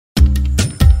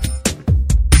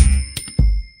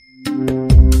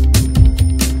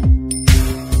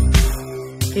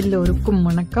எல்லோருக்கும்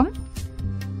வணக்கம்.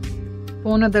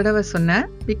 போன தடவை சொன்ன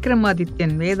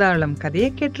விக்ரமாதித்யன் வேதாளம் கதையை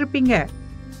கேட்டிருப்பீங்க.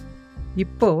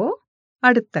 இப்போ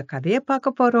அடுத்த கதையை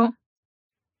பார்க்க போறோம்.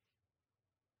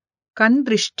 கண்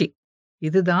திருஷ்டி.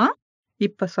 இதுதான்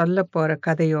இப்ப சொல்ல போற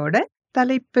கதையோட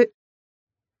தலைப்பு.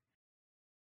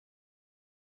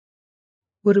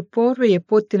 ஒரு போர்வைய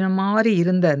போத்தின மாதிரி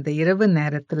இருந்த அந்த இரவு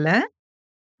நேரத்துல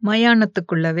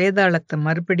மயானத்துக்குள்ள வேதாளத்தை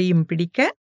மறுபடியும் பிடிக்க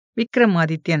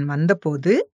விக்ரமாதித்யன்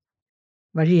வந்தபோது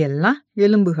வழியெல்லாம்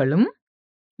எலும்புகளும்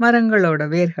மரங்களோட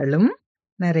வேர்களும்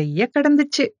நிறைய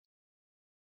கடந்துச்சு.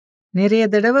 நிறைய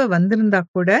தடவை வந்திருந்தா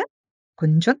கூட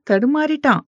கொஞ்சம்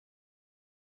தடுமாறிட்டான்.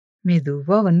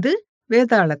 மெதுவா வந்து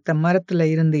வேதாளத்தை மரத்துல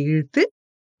இருந்து இழுத்து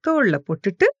தோள்ல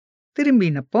போட்டுட்டு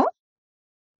திரும்பினப்போ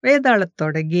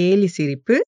வேதாளத்தோட கேலி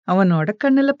சிரிப்பு அவனோட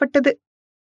கண்ணுல பட்டது.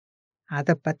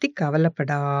 அத பத்தி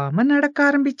கவலைப்படாம நடக்க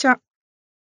ஆரம்பிச்சான்.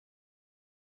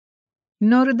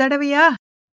 இன்னொரு தடவையா?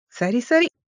 சரி சரி,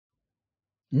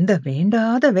 இந்த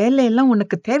வேண்டாத வேலையெல்லாம்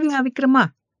உனக்கு தேவையா விக்ரமா?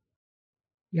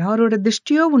 யாரோட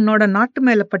திருஷ்டியோ உன்னோட நாட்டு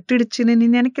மேல பட்டுடுச்சுன்னு நீ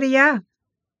நினைக்கிறியா?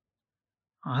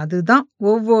 அதுதான்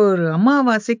ஒவ்வொரு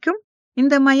அமாவாசைக்கும்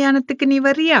இந்த மயானத்துக்கு நீ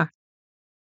வர்றியா?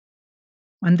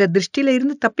 அந்த திருஷ்டியில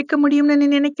இருந்து தப்பிக்க முடியும்னு நீ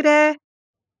நினைக்கிற?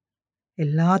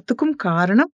 எல்லாத்துக்கும்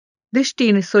காரணம்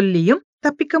திருஷ்டின்னு சொல்லியும்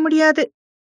தப்பிக்க முடியாது.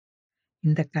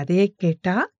 இந்த கதையை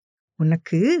கேட்டா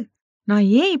உனக்கு நான்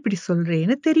ஏன் இப்படி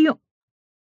சொல்றேன்னு தெரியும்.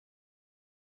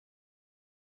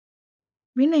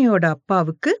 வினயோட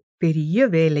அப்பாவுக்கு பெரிய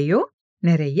வேலையோ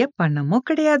நிறைய பணமோ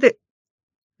கிடையாது.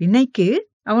 வினய்க்கு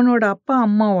அவனோட அப்பா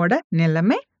அம்மாவோட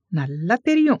நிலைமை நல்லா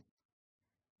தெரியும்.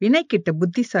 வினய்கிட்ட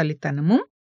புத்திசாலித்தனமும்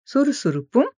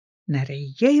சுறுசுறுப்பும்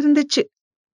நிறைய இருந்துச்சு.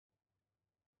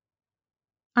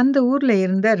 அந்த ஊர்ல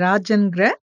இருந்த ராஜன்கிற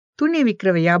துணி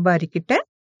விக்கிற வியாபாரி கிட்ட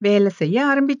வேலை செய்ய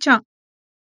ஆரம்பிச்சான்.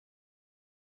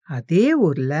 அதே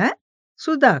ஊர்ல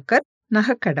சுதாகர்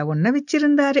நகைக்கடை ஒன்ன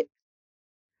வச்சிருந்தாரு.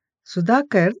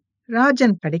 சுதாகர்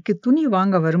ராஜன் கடைக்கு துணி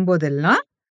வாங்க வரும்போதெல்லாம்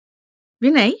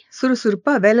வினய்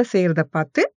சுறுசுறுப்பா வேலை செய்யறத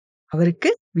பார்த்து அவருக்கு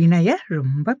வினய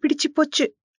ரொம்ப பிடிச்சு போச்சு.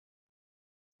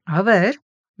 அவர்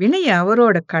வினய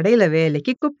அவரோட கடையில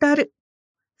வேலைக்கு கூப்பிட்டாரு.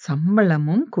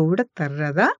 சம்பளமும் கூட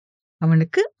தர்றதா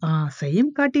அவனுக்கு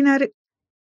ஆசையும் காட்டினாரு.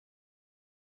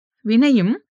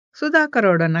 வினயும்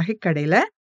சுதாகரோட நகைக்கடையில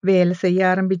வேலை செய்ய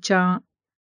ஆரம்பிச்சான்.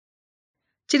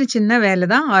 சின்ன சின்ன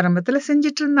வேலைதான் ஆரம்பத்துல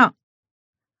செஞ்சிட்டு இருந்தான்.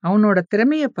 அவனோட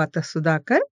திறமைய பார்த்த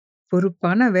சுதாகர்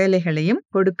பொறுப்பான வேலைகளையும்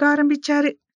கொடுக்க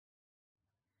ஆரம்பிச்சாரு.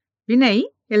 வினய்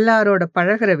எல்லாரோட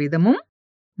பழகுற விதமும்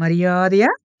மரியாதையா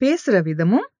பேசுற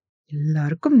விதமும்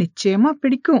எல்லாருக்கும் நிச்சயமா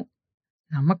பிடிக்கும்.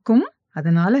 நமக்கும்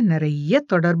அதனால நிறைய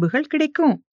தொடர்புகள்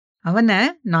கிடைக்கும். அவனை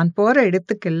நான் போற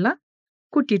இடத்துக்கெல்லாம்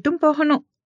கூட்டிட்டும் போகணும்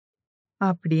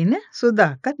அப்படின்னு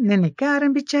சுதாகர் நினைக்க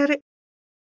ஆரம்பிச்சாரு.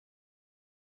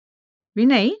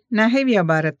 வினய் நகை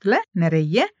வியாபாரத்துல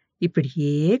நிறைய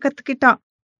இப்படியே கத்துக்கிட்டான்.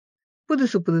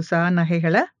 புதுசு புதுசா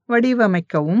நகைகளை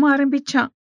வடிவமைக்கவும்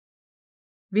ஆரம்பிச்சான்.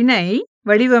 வினய்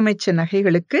வடிவமைச்ச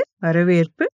நகைகளுக்கு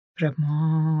வரவேற்பு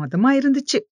பிரமாதமா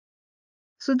இருந்துச்சு.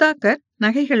 சுதாகர்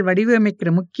நகைகள் வடிவமைக்கிற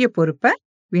முக்கிய பொறுப்பை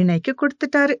வினய்க்கு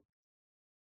கொடுத்துட்டாரு.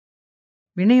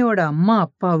 வினயோட அம்மா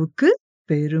அப்பாவுக்கு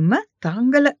பெருமை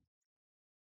தாங்கல.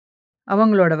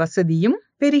 அவங்களோட வசதியும்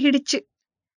பெருகிடுச்சு.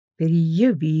 பெரிய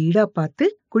வீடா பார்த்து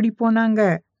குடி போனாங்க.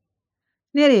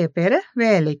 நிறைய பேரை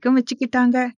வேலைக்கும்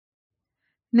வச்சுக்கிட்டாங்க.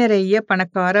 நிறைய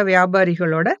பணக்கார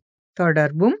வியாபாரிகளோட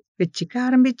தொடர்பும் வச்சுக்க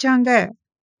ஆரம்பிச்சாங்க.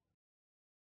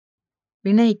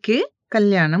 வினய்க்கு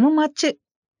கல்யாணமும் ஆச்சு.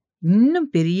 இன்னும்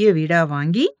பெரிய வீடா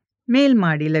வாங்கி மேல்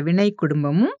மாடியில வினய்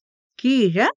குடும்பமும்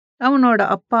கீழே அவனோட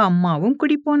அப்பா அம்மாவும்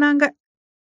குடி போனாங்க.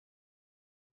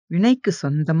 வினய்க்கு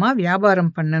சொந்தமா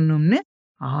வியாபாரம் பண்ணணும்னு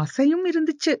ஆசையும்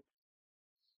இருந்துச்சு.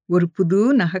 ஒரு புது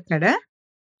நகைக்கடை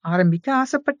ஆரம்பிக்க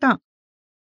ஆசைப்பட்டான்.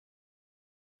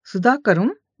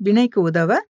 சுதாகரும் வினய்க்கு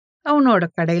உதவ அவனோட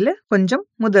கடையில கொஞ்சம்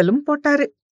முதலும் போட்டாரு.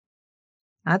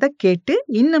 அதை கேட்டு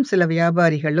இன்னும் சில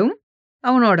வியாபாரிகளும்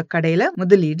அவனோட கடையில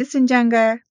முதலீடு செஞ்சாங்க.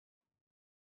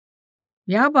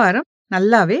 வியாபாரம்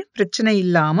நல்லாவே பிரச்சனை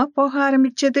இல்லாம போக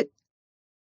ஆரம்பிச்சது.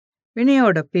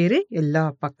 வினயோட பேரு எல்லா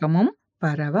பக்கமும்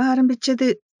பரவ ஆரம்பிச்சது.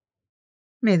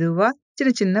 மெதுவா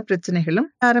சின்ன சின்ன பிரச்சனைகளும்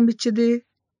ஆரம்பிச்சது.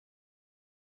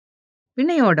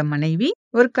 வினயோட மனைவி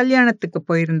ஒரு கல்யாணத்துக்கு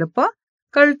போயிருந்தப்போ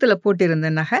கழுத்துல போட்டிருந்த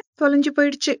நகை தொலைஞ்சு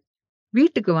போயிடுச்சு.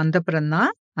 வீட்டுக்கு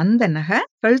வந்தப்புறம்தான் அந்த நகை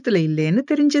கழுத்துல இல்லேன்னு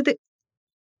தெரிஞ்சது.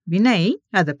 வினய்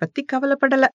அத பத்தி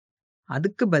கவலைப்படல.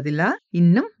 அதுக்கு பதிலா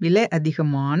இன்னும் விலை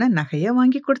அதிகமான நகைய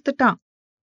வாங்கி கொடுத்துட்டான்.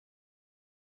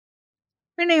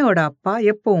 வினயோட அப்பா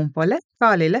எப்பவும் போல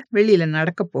காலையில வெளியில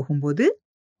நடக்க போகும்போது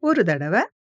ஒரு தடவை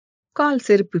கால்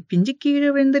செருப்பு பிஞ்சு கீழே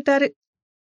விழுந்துட்டாரு.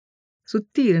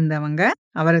 சுத்தி இருந்தவங்க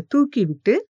அவரை தூக்கி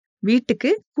விட்டு வீட்டுக்கு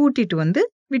கூட்டிட்டு வந்து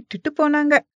விட்டுட்டு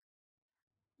போனாங்க.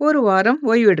 ஒரு வாரம்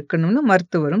ஓய்வு எடுக்கணும்னு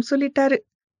மருத்துவரும் சொல்லிட்டாரு.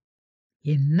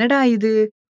 என்னடா இது,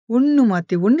 ஒண்ணு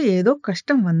மாத்தி ஒண்ணு ஏதோ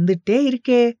கஷ்டம் வந்துட்டே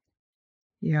இருக்கே.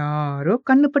 யாரோ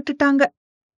கண்ணு பட்டுட்டாங்க.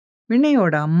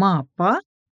 வினயோட அம்மா அப்பா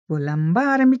புலம்ப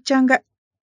ஆரம்பிச்சாங்க.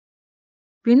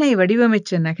 வினய்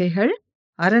வடிவமைச்ச நகைகள்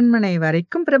அரண்மனை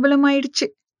வரைக்கும் பிரபலமாயிடுச்சு.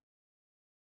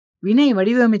 வினய்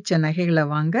வடிவமைச்ச நகைகளை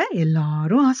வாங்க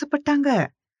எல்லாரும் ஆசைப்பட்டாங்க.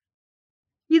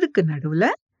 இதுக்கு நடுவுல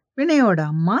வினயோட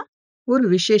அம்மா ஒரு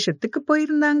விசேஷத்துக்கு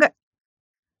போயிருந்தாங்க.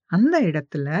 அந்த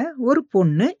இடத்துல ஒரு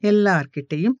பொண்ணு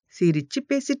எல்லார்கிட்டையும் சிரிச்சு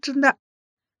பேசிட்டு இருந்தா.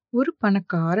 ஒரு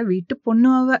பணக்கார வீட்டு பொண்ணு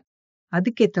அவ.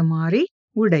 அதுக்கேத்த மாதிரி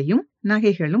உடையும்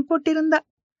நகைகளும் போட்டிருந்தா.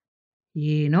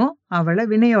 ஏனோ அவளை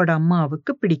வினயோட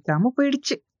அம்மாவுக்கு பிடிக்காம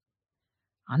போயிடுச்சு.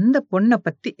 அந்த பொண்ணை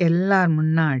பத்தி எல்லார்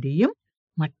முன்னாடியும்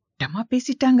மட்டமா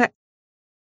பேசிட்டாங்க.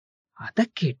 அத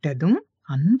கேட்டதும்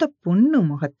அந்த பொண்ணு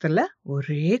முகத்துல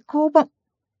ஒரே கோபம்.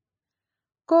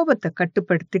 கோபத்தை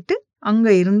கட்டுப்படுத்திட்டு அங்க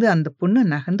இருந்து அந்த பொண்ணு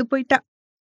நகர்ந்து போயிட்டா.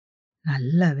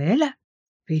 நல்ல வேளை,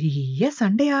 பெரிய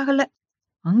சண்டை ஆகல.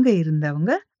 அங்க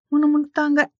இருந்தவங்க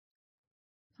முணுமுணுத்தாங்க.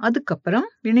 அதுக்கப்புறம்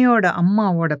வினயோட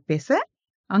அம்மாவோட பேச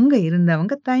அங்க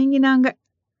இருந்தவங்க தயங்கினாங்க.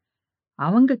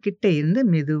 அவங்க கிட்ட இருந்து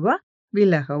மெதுவா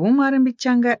விலகவும்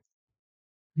ஆரம்பிச்சாங்க.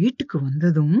 வீட்டுக்கு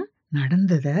வந்ததும்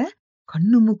நடந்தத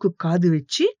கண்ணு மூக்கு காது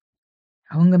வச்சு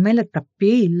அவங்க மேல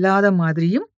தப்பே இல்லாத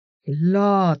மாதிரியும் எல்லா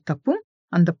தப்பும்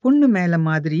அந்த பொண்ணு மேல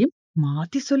மாதிரியும்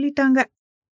மாத்தி சொல்லிட்டாங்க.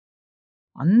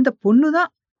 அந்த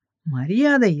பொண்ணுதான்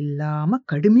மரியாதை இல்லாம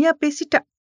கடுமையா பேசிட்டா.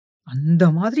 அந்த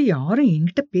மாதிரி யாரும்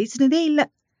என்கிட்ட பேசினதே இல்ல.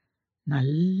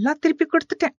 நல்லா திருப்பி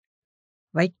கொடுத்துட்டேன்.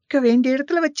 வைக்க வேண்டிய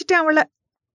இடத்துல வச்சுட்டேன் அவள.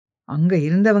 அங்க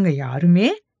இருந்தவங்க யாருமே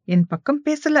என் பக்கம்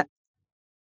பேசல.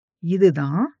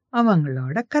 இதுதான்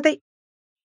அவங்களோட கதை.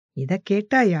 இத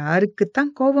கேட்டா யாருக்குத்தான்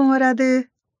கோபம் வராது?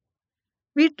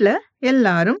 வீட்ல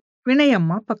எல்லாரும்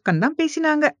வினயம்மா பக்கம்தான்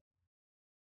பேசினாங்க.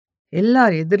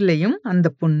 எல்லார் எதிரிலையும் அந்த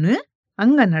பொண்ணு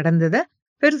அங்க நடந்தத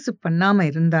பெருசு பண்ணாம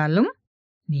இருந்தாலும்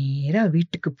நேரா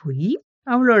வீட்டுக்கு போய்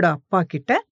அவளோட அப்பா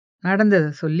கிட்ட நடந்தத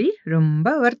சொல்லி ரொம்ப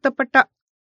வருத்தப்பட்டா.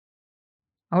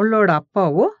 அவளோட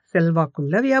அப்பாவோ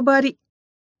செல்வாக்குள்ள வியாபாரி.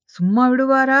 சும்மா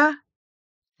விடுவாரா?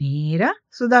 நேரா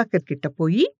சுதாகர் கிட்ட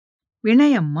போய்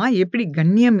வினயம்மா எப்படி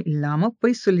கண்ணியம் இல்லாம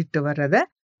பொய் சொல்லிட்டு வர்றத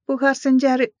புகார்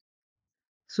செஞ்சாரு.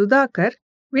 சுதாகர்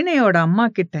வினயோட அம்மா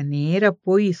கிட்ட நேரா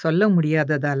போய் சொல்ல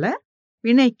முடியாததால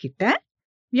வினய் கிட்ட,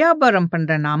 வியாபாரம்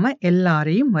பண்ற நாம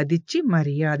எல்லாரையும் மதிச்சு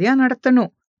மரியாதையா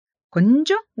நடத்தணும்.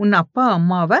 கொஞ்சம் உன் அப்பா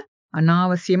அம்மாவ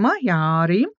அனாவசியமா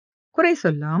யாரையும் குறை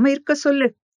சொல்லாம இருக்க சொல்லு.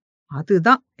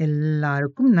 அதுதான்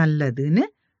எல்லாருக்கும் நல்லதுன்னு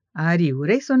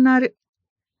அறிவுரை சொன்னாரு.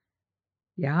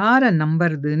 யார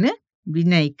நம்புறதுன்னு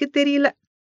வினய்க்கு தெரியல.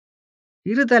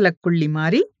 இருதலக்குள்ளி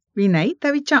மாதிரி வினய்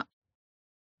தவிச்சான்.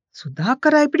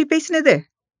 சுதாகரா இப்படி பேசினது?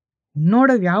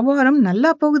 உன்னோட வியாபாரம்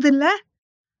நல்லா போகுதுல்ல?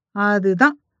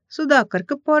 அதுதான்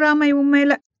சுதாகருக்கு பொறாமை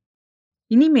உண்மையில.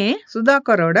 இனிமே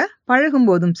சுதாகரோட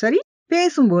பழகும்போதும் சரி,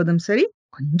 பேசும்போதும் சரி,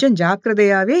 கொஞ்சம்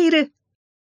ஜாக்கிரதையாவே இரு.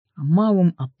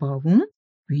 அம்மாவும் அப்பாவும்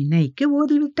வினய்க்கு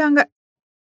ஓதி விட்டாங்க.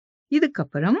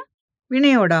 இதுக்கப்புறம்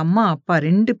வினயோட அம்மா அப்பா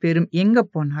 2 பேரும் எங்க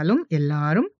போனாலும்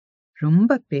எல்லாரும்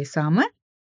ரொம்ப பேசாம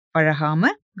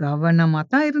பழகாம கவனமா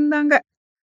தான் இருந்தாங்க.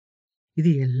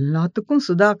 இது எல்லாத்துக்கும்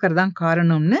சுதாகர் தான்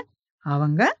காரணம்னு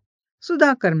அவங்க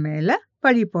சுதாகர் மேல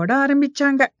பழி போட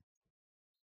ஆரம்பிச்சாங்க.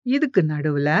 இதுக்கு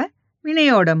நடுவுல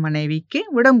வினயோட மனைவிக்கு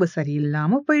உடம்பு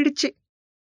சரியில்லாம போயிடுச்சு.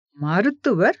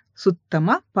 மருத்துவர்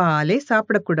சுத்தமா பாலே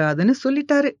சாப்பிடக்கூடாதுன்னு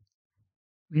சொல்லிட்டாரு.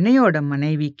 வினயோட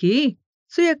மனைவிக்கு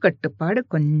சுய கட்டுப்பாடு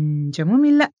கொஞ்சமும்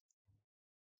இல்ல.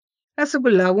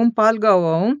 ரசகுல்லாவும்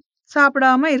பால்கோவாவும்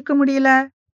சாப்பிடாம இருக்க முடியல.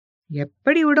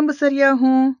 எப்படி உடம்பு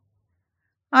சரியாகும்?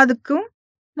 அதுக்கும்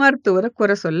மருத்துவரை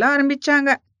குறை சொல்ல ஆரம்பிச்சாங்க.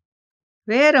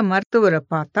 வேற மருத்துவரை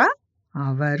பார்த்தா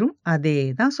அவரும்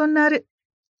அதேதான் சொன்னாரு.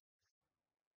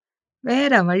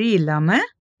 வேற வழி இல்லாம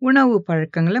உணவு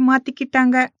பழக்கங்களை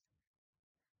மாத்திக்கிட்டாங்க.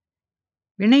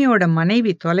 வினயோட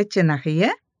மனைவி தொலைச்ச நகைய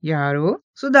யாரோ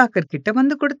சுதாகர் கிட்ட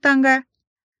வந்து கொடுத்தாங்க.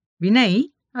 வினய்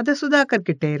அத சுதாகர்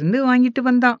கிட்ட இருந்து வாங்கிட்டு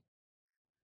வந்தான்.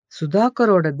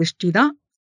 சுதாகரோட திருஷ்டிதான்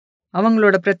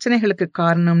அவங்களோட பிரச்சனைகளுக்கு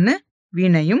காரணம்னு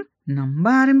வினயும் நம்ப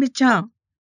ஆரம்பிச்சான்.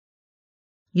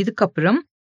 இதுக்கப்புறம்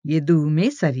எதுவுமே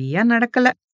சரியா நடக்கல.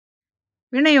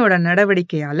 வினயோட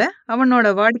நடவடிக்கையால அவனோட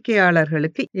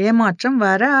வாடிக்கையாளர்களுக்கு ஏமாற்றம்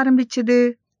வர ஆரம்பிச்சது.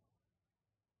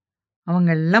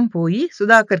 அவங்க எல்லாம் போய்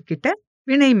சுதாகர் கிட்ட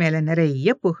வினய் மேல நிறைய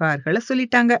புகார்களை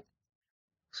சொல்லிட்டாங்க.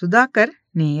 சுதாகர்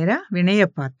நேரா வினய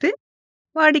பார்த்து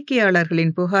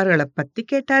வாடிக்கையாளர்களின் புகார்களை பத்தி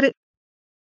கேட்டாரு.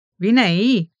 வினய்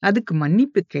அதுக்கு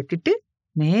மன்னிப்பு கேட்டுட்டு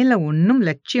மேல ஒன்னும்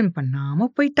லட்சியம் பண்ணாம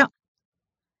போயிட்டான்.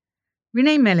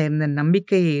 வினய் மேல இருந்த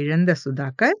நம்பிக்கையை இழந்த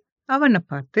சுதாகர் அவனை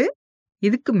பார்த்து,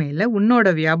 இதுக்கு மேல உன்னோட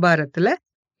வியாபாரத்துல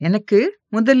எனக்கு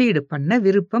முதலீடு பண்ண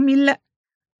விருப்பம் இல்ல.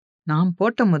 நான்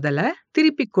போட்ட முதல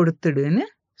திருப்பி கொடுத்துடுன்னு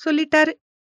சொல்லிட்டாரு.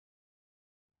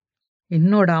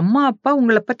 என்னோட அம்மா அப்பா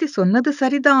உங்களை பத்தி சொன்னது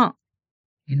சரிதான்.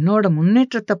 என்னோட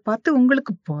முன்னேற்றத்தை பார்த்து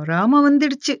உங்களுக்கு பொறாம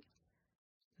வந்துடுச்சு.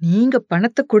 நீங்க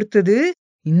பணத்தை கொடுத்தது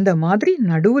இந்த மாதிரி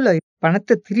நடுவுல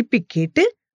பணத்தை திருப்பி கேட்டு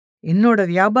என்னோட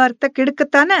வியாபாரத்தை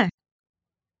கெடுக்கத்தானே?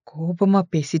 கோபமா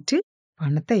பேசிட்டு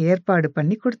பணத்தை ஏற்பாடு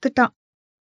பண்ணி கொடுத்துட்டான்.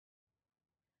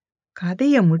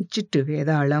 கதைய முடிச்சிட்டு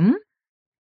வேதாளம்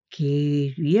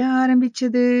கேள்விய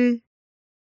ஆரம்பிச்சது.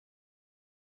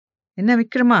 என்ன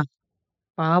விக்ரமா,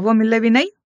 பாவம் இல்ல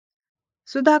வினய்?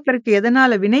 சுதாகருக்கு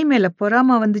எதனால வினய் மேல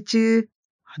பொறாம வந்துச்சு?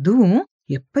 அதுவும்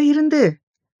எப்ப இருந்து?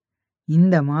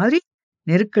 இந்த மாதிரி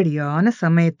நெருக்கடியான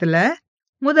சமயத்துல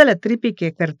முதல திருப்பி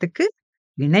கேட்கறதுக்கு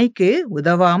வினய்க்கு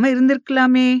உதவாம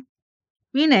இருந்திருக்கலாமே.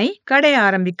 வினய் கடை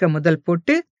ஆரம்பிக்க முதல்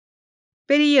போட்டு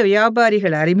பெரிய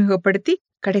வியாபாரிகளை அறிமுகப்படுத்தி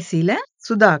கடைசியில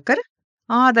சுதாகர்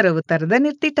ஆதரவு தரத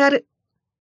நிறுத்திட்டாரு.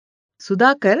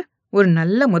 சுதாகர் ஒரு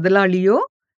நல்ல முதலாளியோ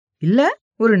இல்ல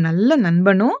ஒரு நல்ல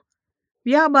நண்பனோ,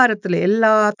 வியாபாரத்துல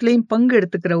எல்லாத்துலயும் பங்கு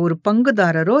எடுத்துக்கிற ஒரு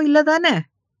பங்குதாரரோ இல்லதானே?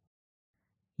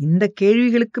 இந்த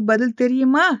கேள்விகளுக்கு பதில்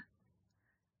தெரியுமா?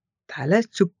 தலை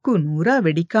சுக்கு நூறா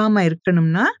வெடிக்காம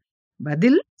இருக்கணும்னா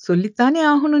பதில் சொல்லித்தானே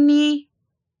ஆகணும் நீ.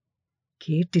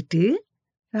 கேட்டுட்டு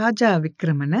ராஜா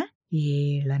விக்ரமனை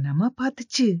ஏளனமா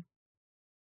பார்த்துச்சு.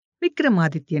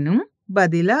 விக்ரமாதித்யனும்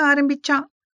பதில ஆரம்பிச்சான்.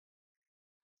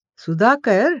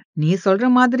 சுதாகர் நீ சொல்ற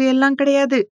மாதிரி எல்லாம்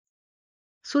கிடையாது.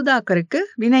 சுதாகருக்கு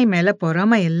வினய் மேல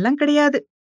பொறாம எல்லாம் கிடையாது.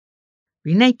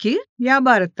 வினய்க்கு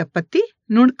வியாபாரத்தை பத்தி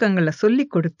நுணுக்கங்களை சொல்லி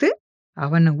கொடுத்து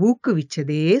அவனை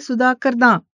ஊக்குவிச்சதே சுதாகர்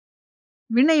தான்.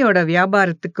 வினயோட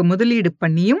வியாபாரத்துக்கு முதலீடு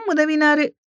பண்ணியும் உதவினாரு.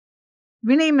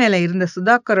 வினய் மேல இருந்த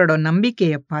சுதாகரோட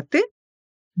நம்பிக்கைய பார்த்து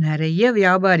நிறைய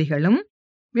வியாபாரிகளும்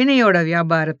வினயோட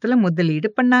வியாபாரத்துல முதலீடு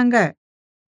பண்ணாங்க.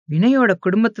 வினயோட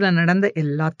குடும்பத்துல நடந்த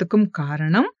எல்லாத்துக்கும்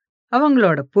காரணம்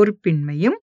அவங்களோட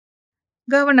பொறுப்பின்மையும்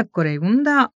கவனக்குறைவும்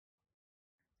தான்.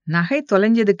 நகை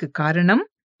தொலைஞ்சதுக்கு காரணம்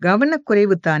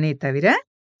கவனக்குறைவு தானே தவிர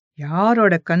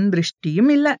யாரோட கண் திருஷ்டியும்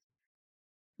இல்ல.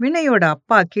 வினயோட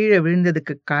அப்பா கீழே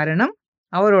விழுந்ததுக்கு காரணம்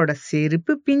அவரோட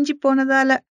செருப்பு பிஞ்சி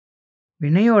போனதால.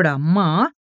 வினயோட அம்மா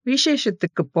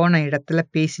விசேஷத்துக்கு போன இடத்துல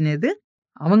பேசினது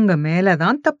அவங்க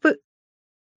மேலதான் தப்பு.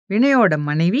 வினயோட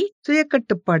மனைவி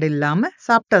சுயக்கட்டுப்பாடு இல்லாம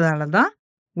சாப்பிட்டதாலதான்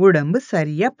உடம்பு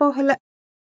சரியா போகல.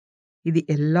 இது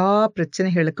எல்லா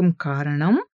பிரச்சனைகளுக்கும்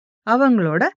காரணம்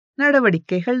அவங்களோட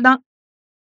நடவடிக்கைகள் தான்.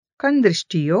 கண்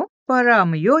திருஷ்டியோ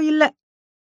பொறாமையோ இல்ல.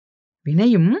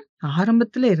 வினயும்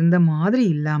ஆரம்பத்துல இருந்த மாதிரி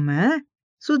இல்லாம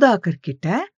சுதாகர் கிட்ட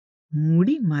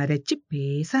மூடி மறைச்சு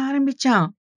பேச ஆரம்பிச்சான்.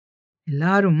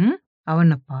 எல்லாரும்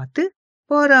அவனை பார்த்து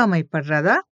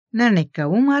பொறாமைப்படுறதா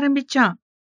நினைக்கவும் ஆரம்பிச்சான்.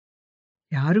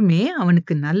 யாருமே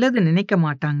அவனுக்கு நல்லது நினைக்க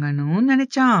மாட்டாங்கன்னு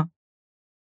நினைச்சான்.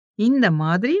 இந்த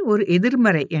மாதிரி ஒரு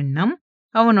எதிர்மறை எண்ணம்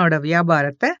அவனோட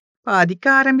வியாபாரத்தை பாதிக்க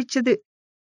ஆரம்பிச்சது.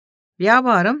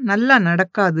 வியாபாரம் நல்லா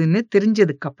நடக்காதுன்னு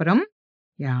தெரிஞ்சதுக்கு அப்புறம்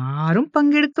யாரும்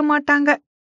பங்கெடுக்க மாட்டாங்க.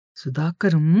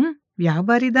 சுதாகரும்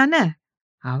வியாபாரி தானே,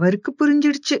 அவருக்கு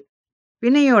புரிஞ்சிடுச்சு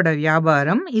வினயோட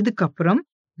வியாபாரம் இதுக்கப்புறம்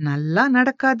நல்லா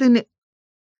நடக்காதுன்னு.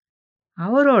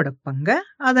 அவரோட பங்க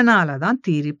அதனாலதான்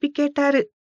திருப்பி கேட்டாரு.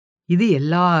 இது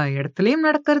எல்லா இடத்துலயும்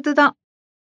நடக்கிறது தான்.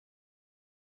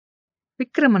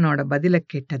 விக்ரமனோட பதில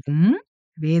கேட்டதும்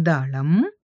வேதாளம்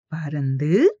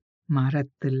பறந்து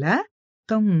மரத்துல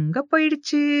தொங்க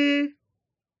போயிடுச்சு.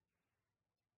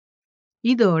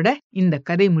 இதோட இந்த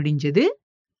கதை முடிஞ்சது.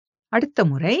 அடுத்த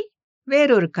முறை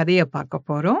வேறொரு கதையை பார்க்க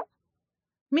போறோம்.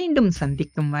 மீண்டும்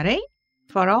சந்திக்கும் வரை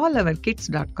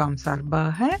forallourkids.com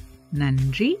சார்பாக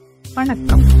நன்றி,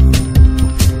 வணக்கம்.